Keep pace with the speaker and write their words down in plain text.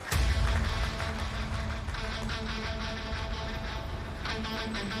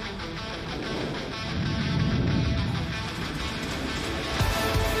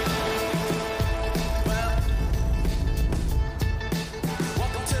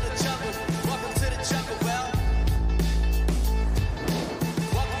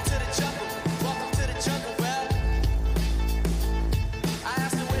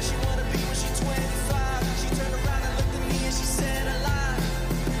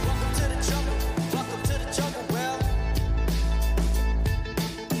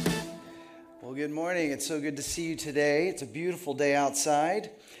Good morning. It's so good to see you today. It's a beautiful day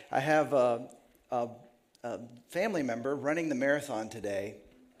outside. I have a family member running the marathon today,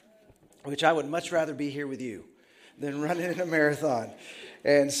 which I would much rather be here with you than running in a marathon.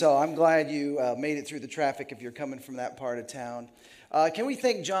 And so I'm glad you made it through the traffic if you're coming from that part of town. Can we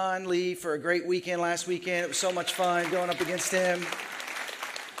thank John Lee for a great weekend last weekend? It was so much fun going up against him.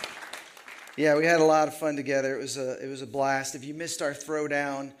 Yeah, we had a lot of fun together. It was a blast. If you missed our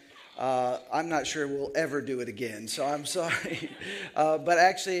throwdown, I'm not sure we'll ever do it again, so I'm sorry. But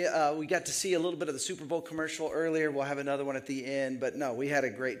actually, we got to see a little bit of the Super Bowl commercial earlier. We'll have another one at the end. But no, we had a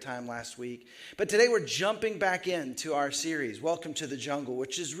great time last week. But today we're jumping back into our series, Welcome to the Jungle,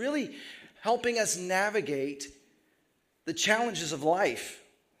 which is really helping us navigate the challenges of life.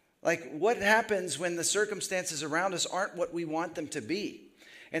 Like what happens when the circumstances around us aren't what we want them to be.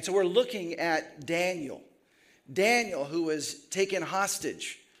 And so we're looking at Daniel, who was taken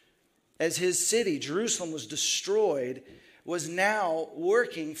hostage as his city, Jerusalem, was destroyed, was now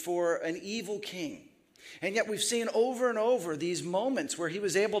working for an evil king. And yet we've seen over and over these moments where he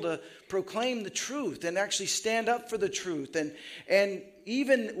was able to proclaim the truth and actually stand up for the truth. And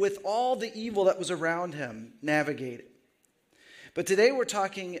even with all the evil that was around him, navigate it. But today we're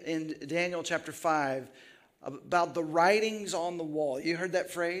talking in Daniel chapter 5 about the writings on the wall. You heard that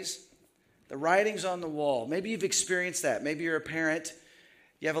phrase? The writings on the wall. Maybe you've experienced that. Maybe you're a parent.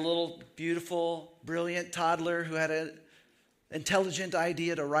 You have a little beautiful, brilliant toddler who had an intelligent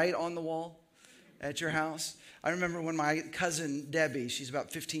idea to write on the wall at your house. I remember when my cousin Debbie, she's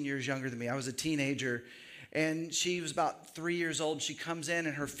about 15 years younger than me. I was a teenager, and she was about 3 years old. She comes in,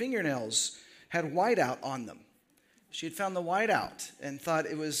 and her fingernails had whiteout on them. She had found the whiteout and thought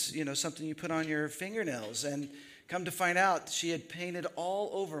it was, something you put on your fingernails. And come to find out, she had painted all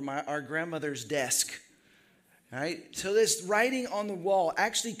over our grandmother's desk. All right, so this writing on the wall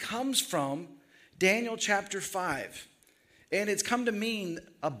actually comes from Daniel chapter 5. And it's come to mean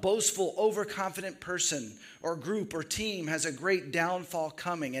a boastful, overconfident person or group or team has a great downfall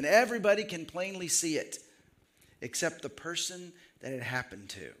coming. And everybody can plainly see it, except the person that it happened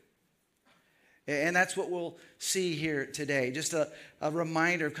to. And that's what we'll see here today. Just a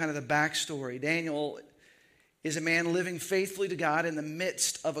reminder of kind of the backstory. Daniel is a man living faithfully to God in the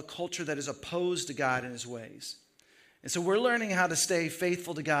midst of a culture that is opposed to God and his ways. And so we're learning how to stay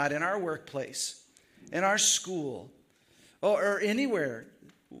faithful to God in our workplace, in our school, or anywhere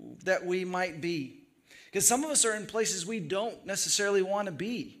that we might be. Because some of us are in places we don't necessarily want to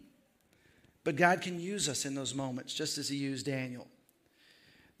be. But God can use us in those moments, just as he used Daniel.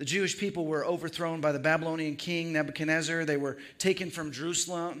 The Jewish people were overthrown by the Babylonian king Nebuchadnezzar. They were taken from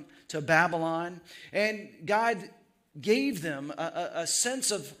Jerusalem to Babylon. And God gave them a sense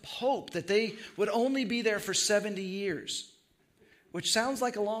of hope that they would only be there for 70 years, which sounds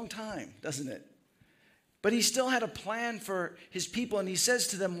like a long time, doesn't it? But he still had a plan for his people, and he says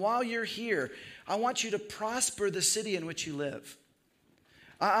to them, while you're here, I want you to prosper the city in which you live.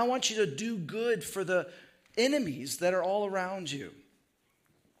 I want you to do good for the enemies that are all around you.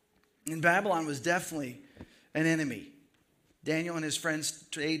 And Babylon was definitely an enemy. Daniel and his friends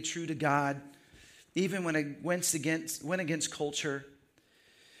stayed true to God, even when it went against culture.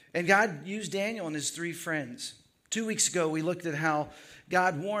 And God used Daniel and his 3 friends. 2 weeks ago, we looked at how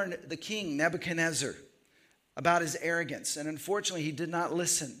God warned the king, Nebuchadnezzar, about his arrogance. And unfortunately, he did not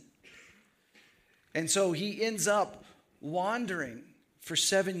listen. And so he ends up wandering for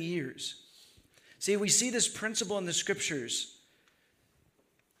 7 years. See, we see this principle in the scriptures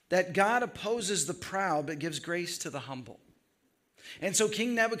that God opposes the proud but gives grace to the humble. And so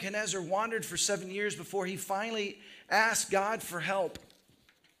King Nebuchadnezzar wandered for 7 years before he finally asked God for help,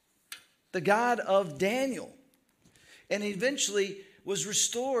 the God of Daniel. And eventually was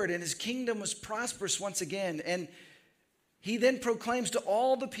restored and his kingdom was prosperous once again. And he then proclaims to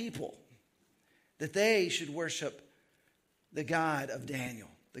all the people that they should worship the God of Daniel,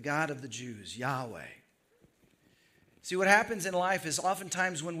 the God of the Jews, Yahweh. See, what happens in life is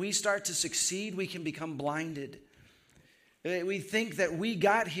oftentimes when we start to succeed, we can become blinded. We think that we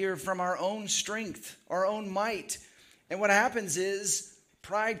got here from our own strength, our own might. And what happens is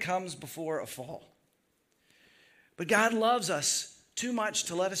pride comes before a fall. But God loves us too much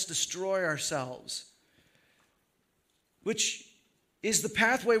to let us destroy ourselves, which is the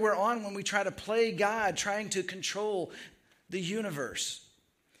pathway we're on when we try to play God, trying to control the universe.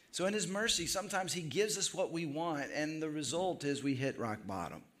 So in his mercy, sometimes he gives us what we want, and the result is we hit rock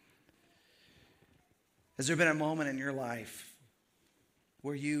bottom. Has there been a moment in your life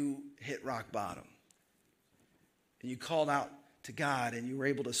where you hit rock bottom and you called out to God and you were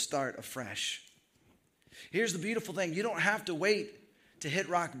able to start afresh? Here's the beautiful thing. You don't have to wait to hit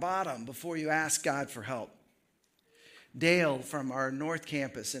rock bottom before you ask God for help. Dale from our North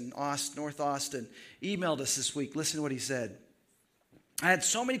Campus in North Austin emailed us this week. Listen to what he said. I had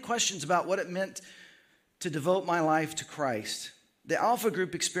so many questions about what it meant to devote my life to Christ. The Alpha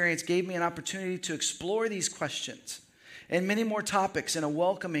Group experience gave me an opportunity to explore these questions and many more topics in a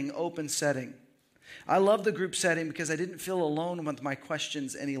welcoming, open setting. I love the group setting because I didn't feel alone with my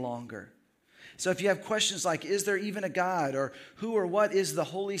questions any longer. So if you have questions like, is there even a God? Or who or what is the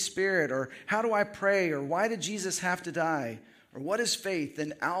Holy Spirit? Or how do I pray? Or why did Jesus have to die? Or what is faith?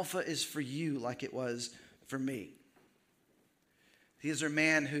 Then Alpha is for you like it was for me. He is a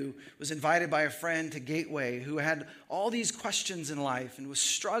man who was invited by a friend to Gateway who had all these questions in life and was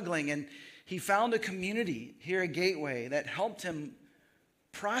struggling. And he found a community here at Gateway that helped him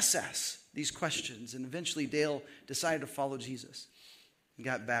process these questions. And eventually Dale decided to follow Jesus and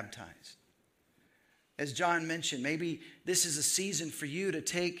got baptized. As John mentioned, maybe this is a season for you to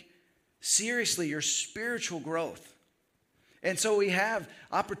take seriously your spiritual growth. And so we have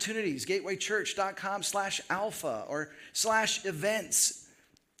opportunities, gatewaychurch.com/alpha or /events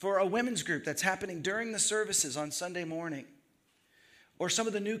for a women's group that's happening during the services on Sunday morning, or some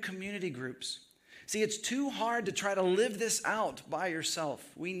of the new community groups. See, it's too hard to try to live this out by yourself.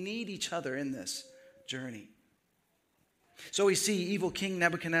 We need each other in this journey. So we see evil King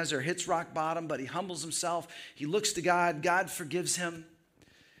Nebuchadnezzar hits rock bottom, but he humbles himself. He looks to God. God forgives him.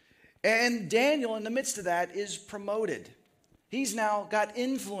 And Daniel, in the midst of that, is promoted. He's now got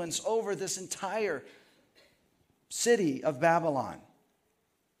influence over this entire city of Babylon.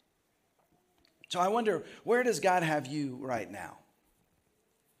 So I wonder, where does God have you right now?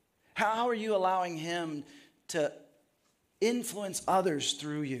 How are you allowing him to influence others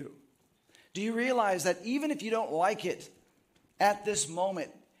through you? Do you realize that even if you don't like it at this moment,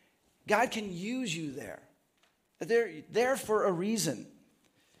 God can use you there? They're there for a reason.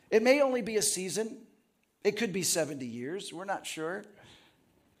 It may only be a season. It could be 70 years. We're not sure.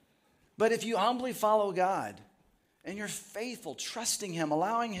 But if you humbly follow God and you're faithful, trusting him,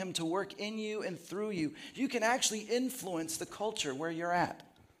 allowing him to work in you and through you, you can actually influence the culture where you're at.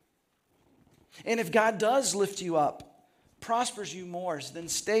 And if God does lift you up, prospers you more, then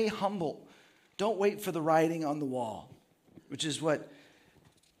stay humble. Don't wait for the writing on the wall, which is what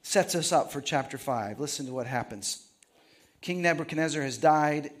sets us up for chapter 5. Listen to what happens. King Nebuchadnezzar has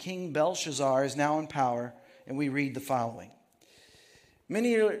died. King Belshazzar is now in power, and we read the following.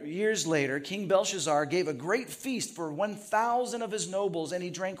 Many years later, King Belshazzar gave a great feast for 1,000 of his nobles, and he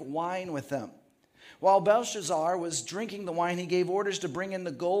drank wine with them. While Belshazzar was drinking the wine, he gave orders to bring in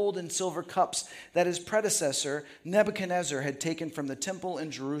the gold and silver cups that his predecessor, Nebuchadnezzar, had taken from the temple in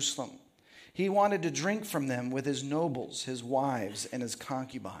Jerusalem. He wanted to drink from them with his nobles, his wives, and his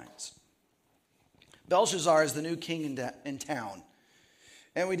concubines. Belshazzar is the new king in town.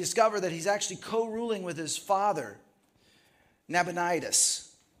 And we discover that he's actually co-ruling with his father,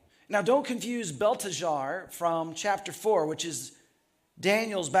 Nabonidus. Now, don't confuse Belteshazzar from chapter 4, which is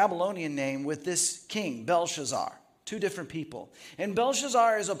Daniel's Babylonian name, with this king, Belshazzar. Two different people. And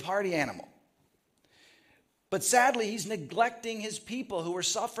Belshazzar is a party animal. But sadly, he's neglecting his people who are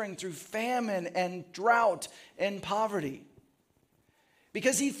suffering through famine and drought and poverty,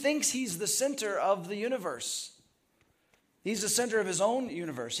 because he thinks he's the center of the universe. He's the center of his own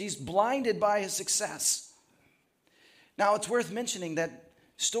universe. He's blinded by his success. Now, it's worth mentioning that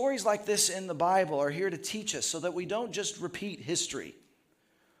stories like this in the Bible are here to teach us so that we don't just repeat history.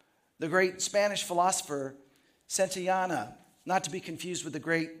 The great Spanish philosopher Santayana, not to be confused with the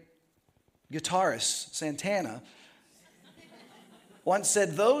great guitarist Santana, once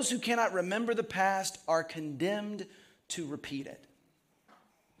said, "Those who cannot remember the past are condemned to repeat it."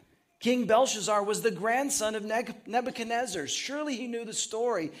 King Belshazzar was the grandson of Nebuchadnezzar. Surely he knew the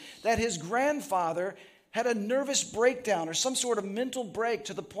story that his grandfather had a nervous breakdown or some sort of mental break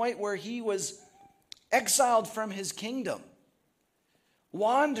to the point where he was exiled from his kingdom,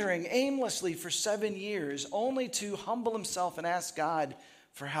 wandering aimlessly for 7 years, only to humble himself and ask God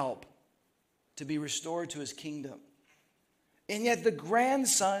for help to be restored to his kingdom. And yet the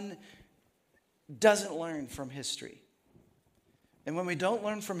grandson doesn't learn from history. And when we don't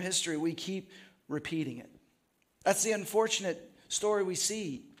learn from history, we keep repeating it. That's the unfortunate story we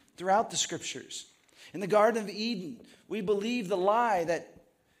see throughout the scriptures. In the Garden of Eden, we believe the lie that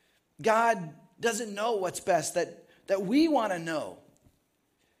God doesn't know what's best, that we want to know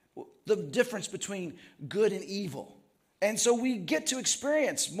the difference between good and evil. And so we get to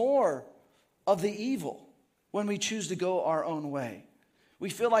experience more of the evil when we choose to go our own way. We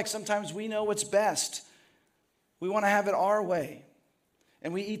feel like sometimes we know what's best. We want to have it our way.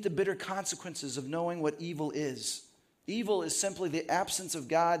 And we eat the bitter consequences of knowing what evil is. Evil is simply the absence of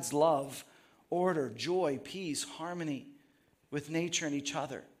God's love, order, joy, peace, harmony with nature and each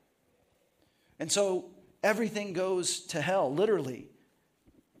other. And so everything goes to hell, literally,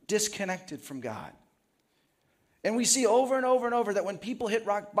 disconnected from God. And we see over and over and over that when people hit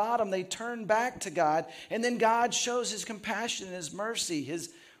rock bottom, they turn back to God, and then God shows his compassion and his mercy,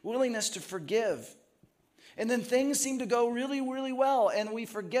 his willingness to forgive. And then things seem to go really, really well, and we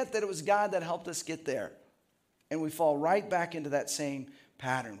forget that it was God that helped us get there. And we fall right back into that same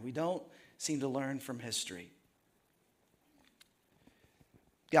pattern. We don't seem to learn from history.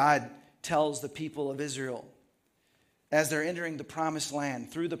 God tells the people of Israel, as they're entering the promised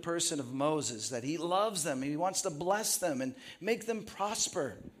land through the person of Moses, that he loves them. He wants to bless them and make them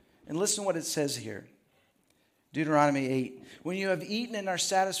prosper. And listen to what it says here. Deuteronomy 8. When you have eaten and are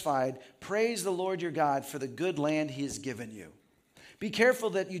satisfied, praise the Lord your God for the good land he has given you. Be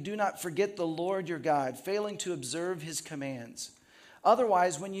careful that you do not forget the Lord your God, failing to observe his commands.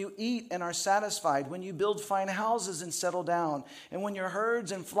 Otherwise, when you eat and are satisfied, when you build fine houses and settle down, and when your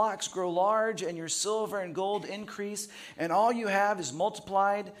herds and flocks grow large, and your silver and gold increase, and all you have is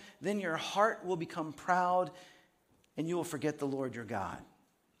multiplied, then your heart will become proud, and you will forget the Lord your God,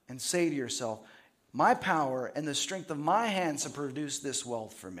 and say to yourself, my power and the strength of my hands have produced this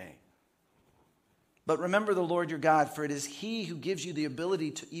wealth for me. But remember the Lord your God, for it is he who gives you the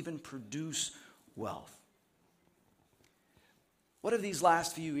ability to even produce wealth. What have these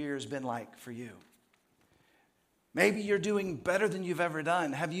last few years been like for you? Maybe you're doing better than you've ever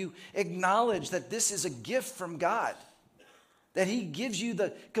done. Have you acknowledged that this is a gift from God? That he gives you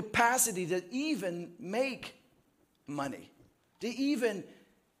the capacity to even make money, to even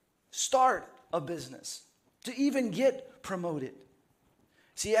start a business, to even get promoted.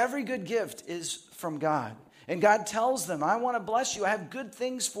 See, every good gift is from God. And God tells them, I want to bless you. I have good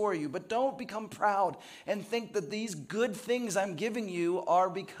things for you. But don't become proud and think that these good things I'm giving you are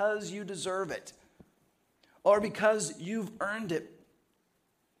because you deserve it, or because you've earned it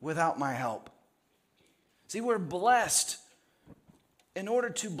without my help. See, we're blessed in order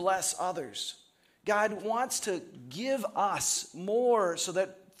to bless others. God wants to give us more so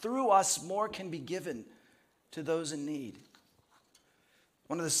that through us more can be given to those in need.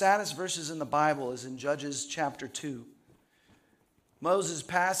 One of the saddest verses in the Bible is in Judges chapter 2. Moses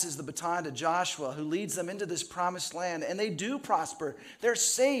passes the baton to Joshua, who leads them into this promised land, and they do prosper. They're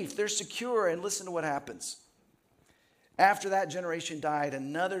safe, they're secure, and listen to what happens. After that generation died,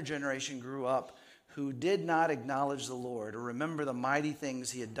 another generation grew up who did not acknowledge the Lord or remember the mighty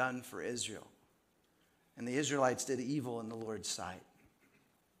things he had done for Israel. And the Israelites did evil in the Lord's sight.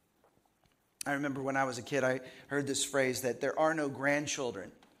 I remember when I was a kid, I heard this phrase that there are no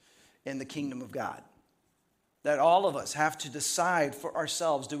grandchildren in the kingdom of God. That all of us have to decide for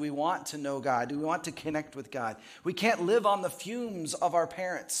ourselves, do we want to know God? Do we want to connect with God? We can't live on the fumes of our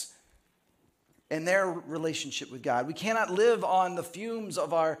parents and their relationship with God. We cannot live on the fumes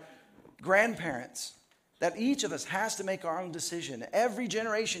of our grandparents. That each of us has to make our own decision. Every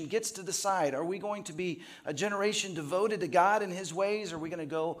generation gets to decide, are we going to be a generation devoted to God and his ways, or are we going to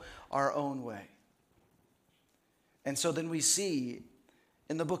go our own way? And so then we see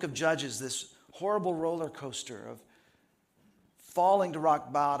in the book of Judges this horrible roller coaster of falling to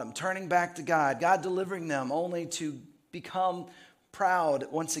rock bottom, turning back to God, God delivering them only to become proud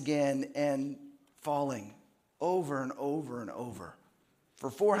once again and falling over and over and over. For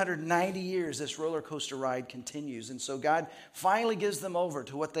 490 years, this roller coaster ride continues. And so God finally gives them over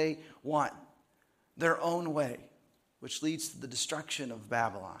to what they want, their own way, which leads to the destruction of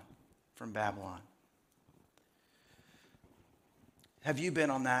Babylon, from Babylon. Have you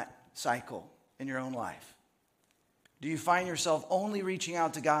been on that cycle in your own life? Do you find yourself only reaching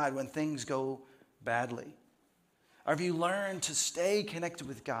out to God when things go badly? Or have you learned to stay connected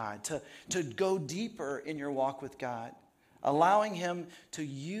with God, to go deeper in your walk with God? Allowing him to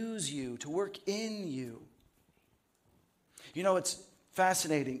use you, to work in you. You know, it's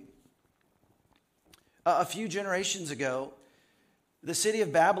fascinating. A few generations ago, the city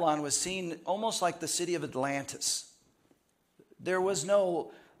of Babylon was seen almost like the city of Atlantis. There was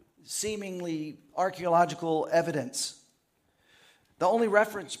no seemingly archaeological evidence. The only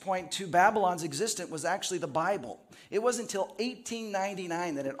reference point to Babylon's existence was actually the Bible. It wasn't until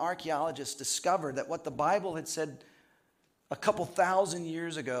 1899 that an archaeologist discovered that what the Bible had said a couple thousand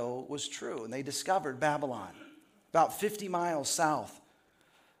years ago was true. And they discovered Babylon, about 50 miles south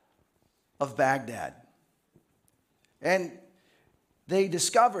of Baghdad. And they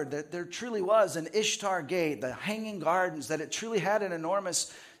discovered that there truly was an Ishtar Gate, the Hanging Gardens, that it truly had an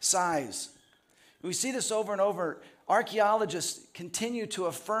enormous size. We see this over and over. Archaeologists continue to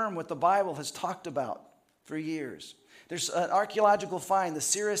affirm what the Bible has talked about for years. There's an archaeological find, the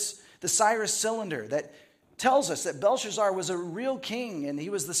Cyrus cylinder, that tells us that Belshazzar was a real king, and he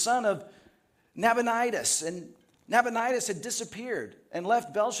was the son of Nabonidus. And Nabonidus had disappeared and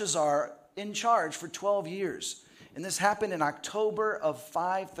left Belshazzar in charge for 12 years. And this happened in October of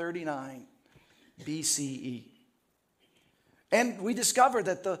 539 BCE. And we discovered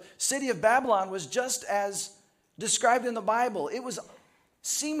that the city of Babylon was just as described in the Bible. It was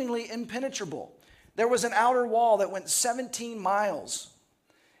seemingly impenetrable. There was an outer wall that went 17 miles.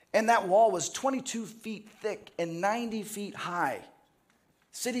 And that wall was 22 feet thick and 90 feet high.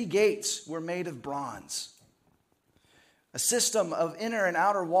 City gates were made of bronze. A system of inner and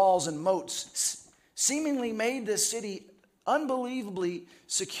outer walls and moats seemingly made this city unbelievably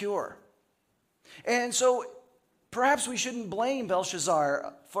secure. And so perhaps we shouldn't blame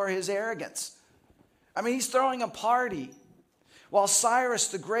Belshazzar for his arrogance. I mean, he's throwing a party while Cyrus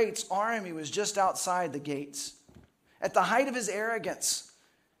the Great's army was just outside the gates. At the height of his arrogance,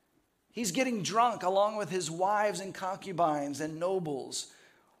 he's getting drunk along with his wives and concubines and nobles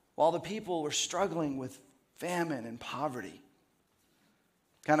while the people were struggling with famine and poverty.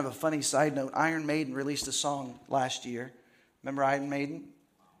 Kind of a funny side note, Iron Maiden released a song last year. Remember Iron Maiden?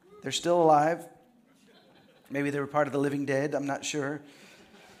 They're still alive. Maybe they were part of the Living Dead, I'm not sure.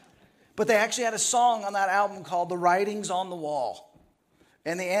 But they actually had a song on that album called The Writings on the Wall.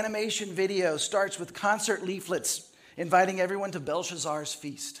 And the animation video starts with concert leaflets inviting everyone to Belshazzar's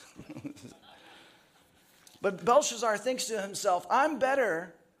feast. But Belshazzar thinks to himself, I'm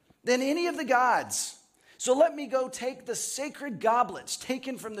better than any of the gods. So let me go take the sacred goblets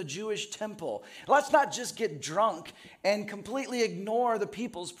taken from the Jewish temple. Let's not just get drunk and completely ignore the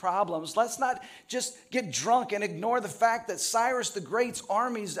people's problems. Let's not just get drunk and ignore the fact that Cyrus the Great's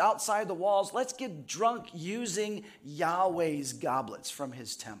armies outside the walls. Let's get drunk using Yahweh's goblets from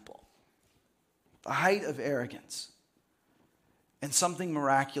his temple. The height of arrogance. And something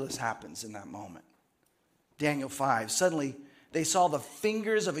miraculous happens in that moment. Daniel 5, suddenly they saw the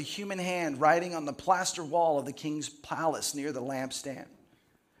fingers of a human hand writing on the plaster wall of the king's palace near the lampstand.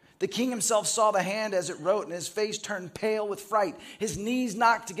 The king himself saw the hand as it wrote, and his face turned pale with fright. His knees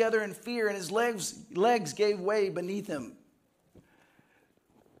knocked together in fear, and his legs gave way beneath him.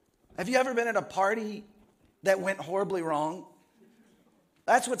 Have you ever been at a party that went horribly wrong?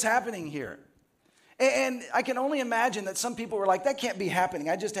 That's what's happening here. And I can only imagine that some people were like, that can't be happening.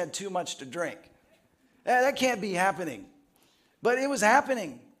 I just had too much to drink. That can't be happening. But it was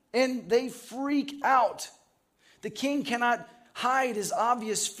happening, and they freak out. The king cannot hide his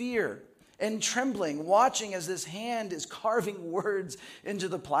obvious fear and trembling, watching as this hand is carving words into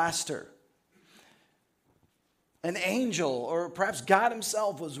the plaster. An angel, or perhaps God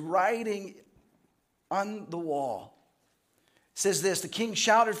himself, was writing on the wall. It says this, the king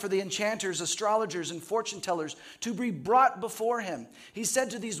shouted for the enchanters, astrologers, and fortune tellers to be brought before him. He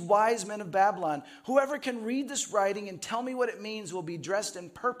said to these wise men of Babylon, whoever can read this writing and tell me what it means will be dressed in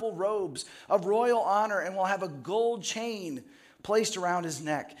purple robes of royal honor and will have a gold chain placed around his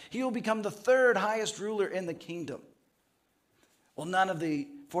neck. He will become the third highest ruler in the kingdom. Well, none of the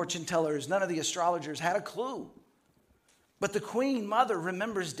fortune tellers, none of the astrologers had a clue. But the queen mother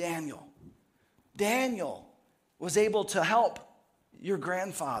remembers Daniel. Daniel was able to help your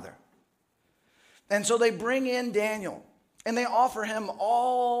grandfather. And so they bring in Daniel and they offer him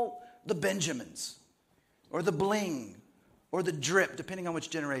all the Benjamins or the bling or the drip, depending on which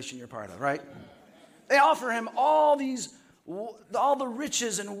generation you're part of, right? They offer him all the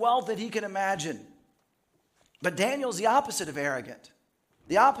riches and wealth that he can imagine. But Daniel's the opposite of arrogant,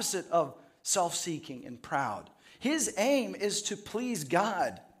 the opposite of self-seeking and proud. His aim is to please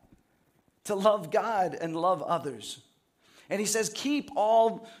God, to love God and love others. And he says, keep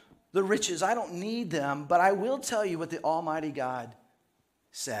all the riches. I don't need them, but I will tell you what the Almighty God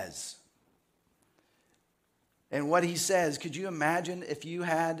says. And what he says, could you imagine if you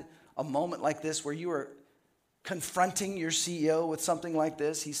had a moment like this where you were confronting your CEO with something like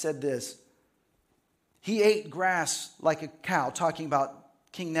this? He said this, he ate grass like a cow, talking about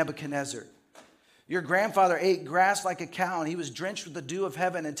King Nebuchadnezzar. Your grandfather ate grass like a cow, and he was drenched with the dew of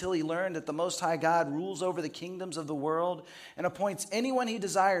heaven until he learned that the Most High God rules over the kingdoms of the world and appoints anyone he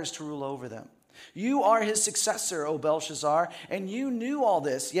desires to rule over them. You are his successor, O Belshazzar, and you knew all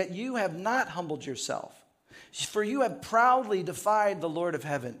this, yet you have not humbled yourself. For you have proudly defied the Lord of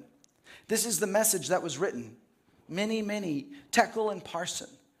heaven. This is the message that was written. Many, many, tekel and parson.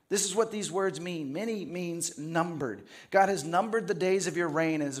 This is what these words mean. Many means numbered. God has numbered the days of your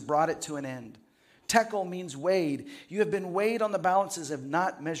reign and has brought it to an end. Tekel means weighed. You have been weighed on the balances, have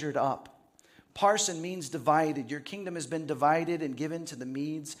not measured up. Parson means divided. Your kingdom has been divided and given to the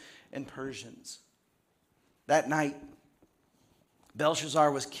Medes and Persians. That night,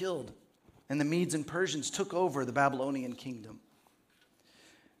 Belshazzar was killed, and the Medes and Persians took over the Babylonian kingdom.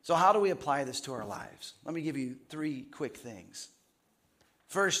 So how do we apply this to our lives? Let me give you 3 quick things.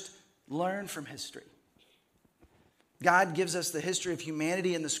 First, learn from history. God gives us the history of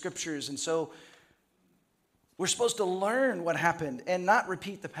humanity in the scriptures, and so we're supposed to learn what happened and not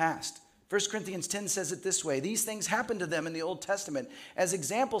repeat the past. 1 Corinthians 10 says it this way. These things happened to them in the Old Testament as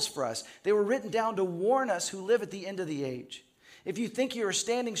examples for us. They were written down to warn us who live at the end of the age. If you think you are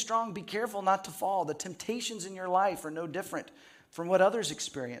standing strong, be careful not to fall. The temptations in your life are no different from what others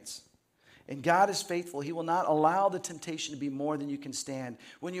experience. And God is faithful. He will not allow the temptation to be more than you can stand.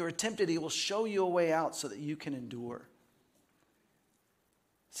 When you are tempted, he will show you a way out so that you can endure.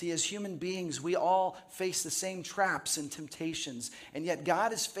 See, as human beings, we all face the same traps and temptations, and yet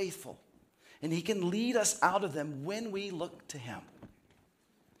God is faithful, and he can lead us out of them when we look to him.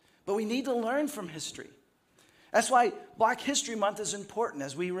 But we need to learn from history. That's why Black History Month is important,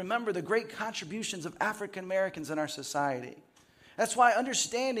 as we remember the great contributions of African Americans in our society. That's why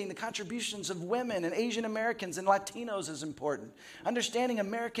understanding the contributions of women and Asian Americans and Latinos is important. Understanding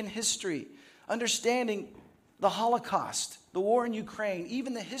American history, understanding the Holocaust, the war in Ukraine,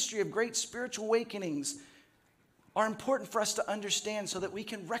 even the history of great spiritual awakenings are important for us to understand so that we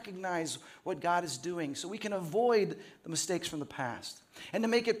can recognize what God is doing, so we can avoid the mistakes from the past. And to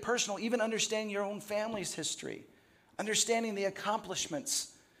make it personal, even understanding your own family's history, understanding the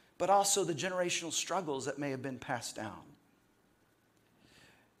accomplishments, but also the generational struggles that may have been passed down.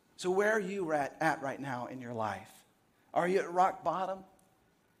 So where are you at right now in your life? Are you at rock bottom?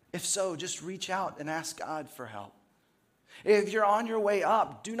 If so, just reach out and ask God for help. If you're on your way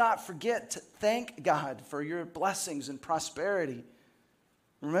up, do not forget to thank God for your blessings and prosperity.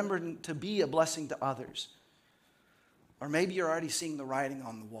 Remember to be a blessing to others. Or maybe you're already seeing the writing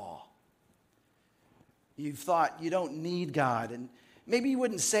on the wall. You've thought you don't need God, and maybe you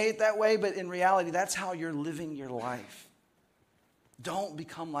wouldn't say it that way, but in reality, that's how you're living your life. Don't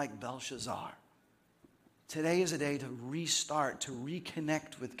become like Belshazzar. Today is a day to restart, to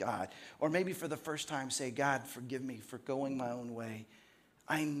reconnect with God. Or maybe for the first time say, God, forgive me for going my own way.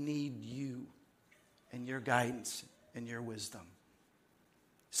 I need you and your guidance and your wisdom.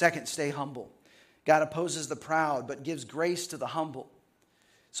 Second, stay humble. God opposes the proud, but gives grace to the humble.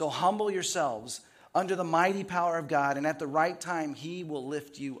 So humble yourselves under the mighty power of God, and at the right time, he will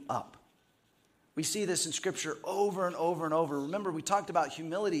lift you up. We see this in Scripture over and over and over. Remember, we talked about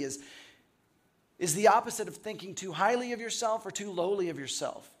humility is the opposite of thinking too highly of yourself or too lowly of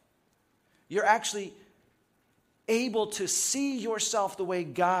yourself. You're actually able to see yourself the way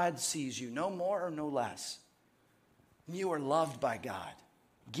God sees you, no more or no less. You are loved by God,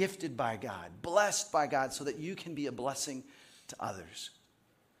 gifted by God, blessed by God, so that you can be a blessing to others.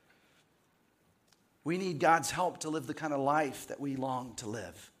 We need God's help to live the kind of life that we long to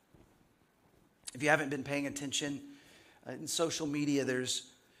live. If you haven't been paying attention, in social media, there's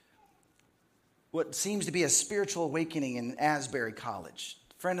what seems to be a spiritual awakening in Asbury College.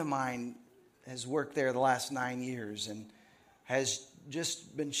 A friend of mine has worked there the last 9 years and has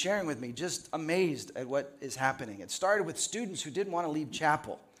just been sharing with me, just amazed at what is happening. It started with students who didn't want to leave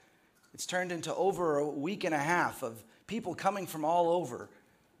chapel. It's turned into over a week and a half of people coming from all over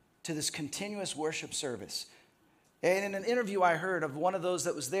to this continuous worship service. And in an interview I heard of one of those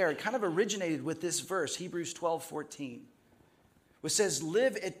that was there, it kind of originated with this verse, Hebrews 12:14. Which says,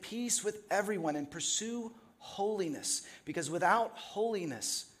 live at peace with everyone and pursue holiness, because without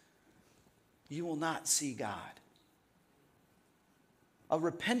holiness, you will not see God. A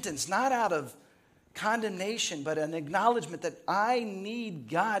repentance, not out of condemnation, but an acknowledgement that I need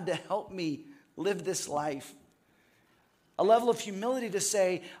God to help me live this life. A level of humility to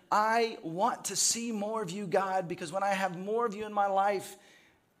say, I want to see more of you, God, because when I have more of you in my life,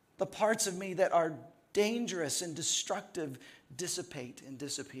 the parts of me that are dangerous and destructive dissipate and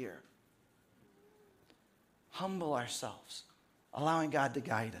disappear. Humble ourselves, allowing God to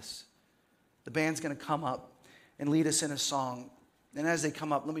guide us. The band's going to come up and lead us in a song. And as they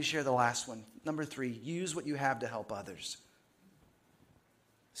come up, let me share the last one. Number 3, use what you have to help others.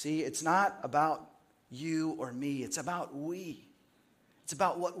 See, it's not about you or me. It's about we. It's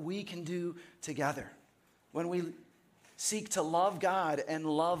about what we can do together when we seek to love God and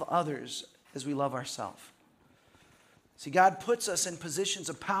love others as we love ourselves. See, God puts us in positions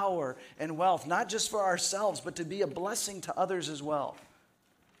of power and wealth, not just for ourselves, but to be a blessing to others as well.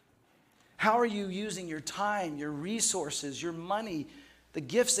 How are you using your time, your resources, your money, the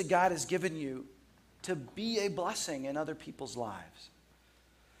gifts that God has given you to be a blessing in other people's lives?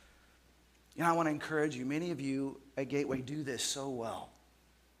 You know, I want to encourage you. Many of you at Gateway do this so well.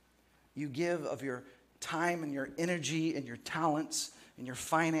 You give of your time and your energy and your talents and your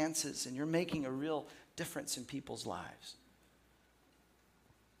finances, and you're making a real difference in people's lives.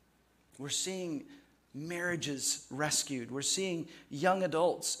 We're seeing marriages rescued. We're seeing young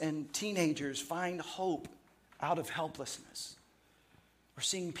adults and teenagers find hope out of helplessness. We're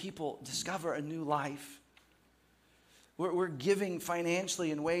seeing people discover a new life. We're giving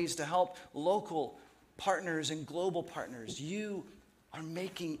financially in ways to help local partners and global partners. You are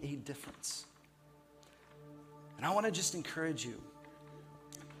making a difference. And I want to just encourage you,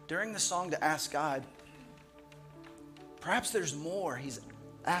 during the song, to ask God, perhaps there's more He's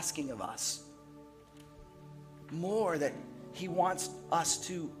asking of us. More that He wants us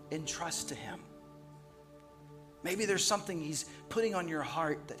to entrust to Him. Maybe there's something He's putting on your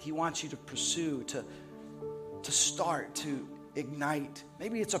heart that He wants you to pursue, to start, to ignite.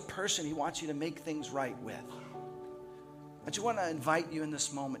 Maybe it's a person He wants you to make things right with. I just want to invite you in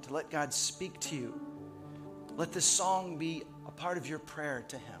this moment to let God speak to you. Let this song be a part of your prayer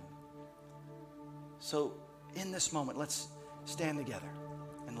to Him. So in this moment, let's stand together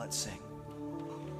and let's sing.